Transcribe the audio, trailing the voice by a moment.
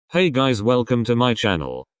Hey guys, welcome to my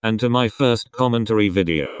channel, and to my first commentary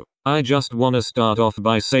video. I just wanna start off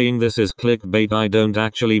by saying this is clickbait. I don't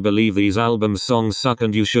actually believe these album songs suck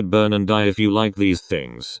and you should burn and die if you like these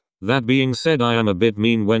things. That being said, I am a bit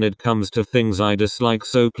mean when it comes to things I dislike,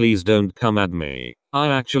 so please don't come at me. I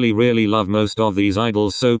actually really love most of these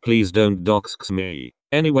idols, so please don't dox me.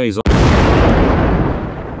 Anyways,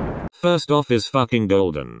 first off is fucking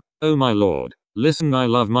Golden. Oh my lord. Listen, I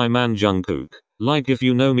love my man Jungkook. Like, if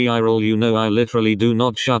you know me IRL, you know I literally do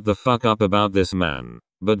not shut the fuck up about this man.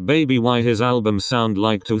 But baby, why his albums sound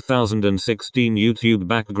like 2016 YouTube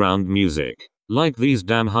background music. Like, these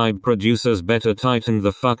damn hype producers better tighten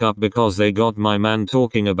the fuck up, because they got my man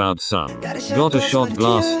talking about some. Got a shot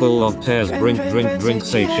glass full of tears, drink,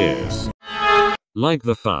 say cheers. Like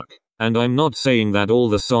the fuck. And I'm not saying that all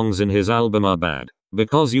the songs in his album are bad,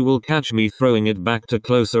 because you will catch me throwing it back to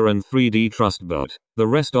Closer and 3D Trust, but the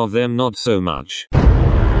rest of them not so much.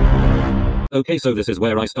 Okay, so this is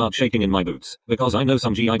where I start shaking in my boots, because I know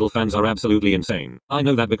some G-Idol fans are absolutely insane. I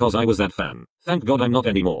know that because I was that fan. Thank God I'm not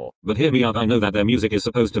anymore. But hear me out, I know that their music is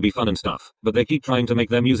supposed to be fun and stuff, but they keep trying to make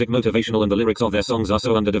their music motivational and the lyrics of their songs are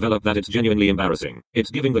so underdeveloped that it's genuinely embarrassing.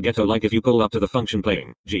 It's giving the ghetto, like if you pull up to the function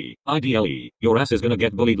playing G-I-D-L-E, your ass is gonna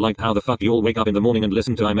get bullied. Like, how the fuck you all wake up in the morning and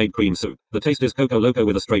listen to I Made Cream Soup. The taste is Coco Loco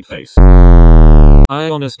with a straight face. I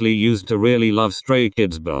honestly used to really love Stray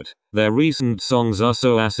Kids, but their recent songs are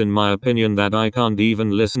so ass in my opinion that I can't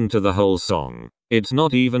even listen to the whole song. It's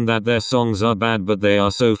not even that their songs are bad, but they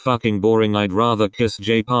are so fucking boring. I'd rather kiss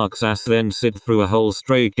Jay Park's ass than sit through a whole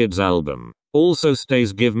Stray Kids album. Also,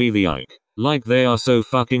 Stays give me the ick. Like, they are so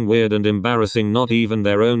fucking weird and embarrassing, not even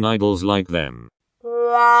their own idols like them.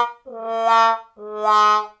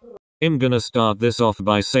 I'm gonna start this off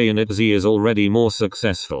by saying ITZY is already more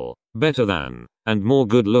successful, better than, and more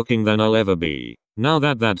good looking than I'll ever be. Now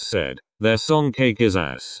that's said, their song Cake is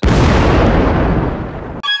ass.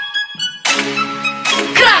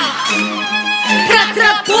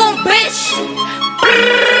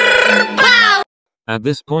 At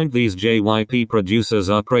this point, these JYP producers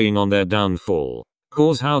are preying on their downfall.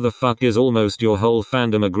 Cause how the fuck is almost your whole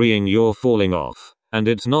fandom agreeing you're falling off? And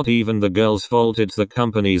it's not even the girl's fault, it's the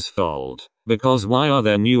company's fault. Because why are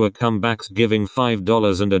their newer comebacks giving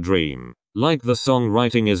 $5 and a dream? Like, the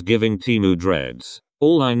songwriting is giving Temu dreads.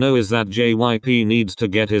 All I know is that JYP needs to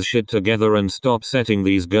get his shit together and stop setting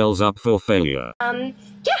these girls up for failure.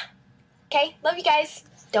 Yeah. Okay, love you guys.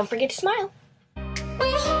 Don't forget to smile.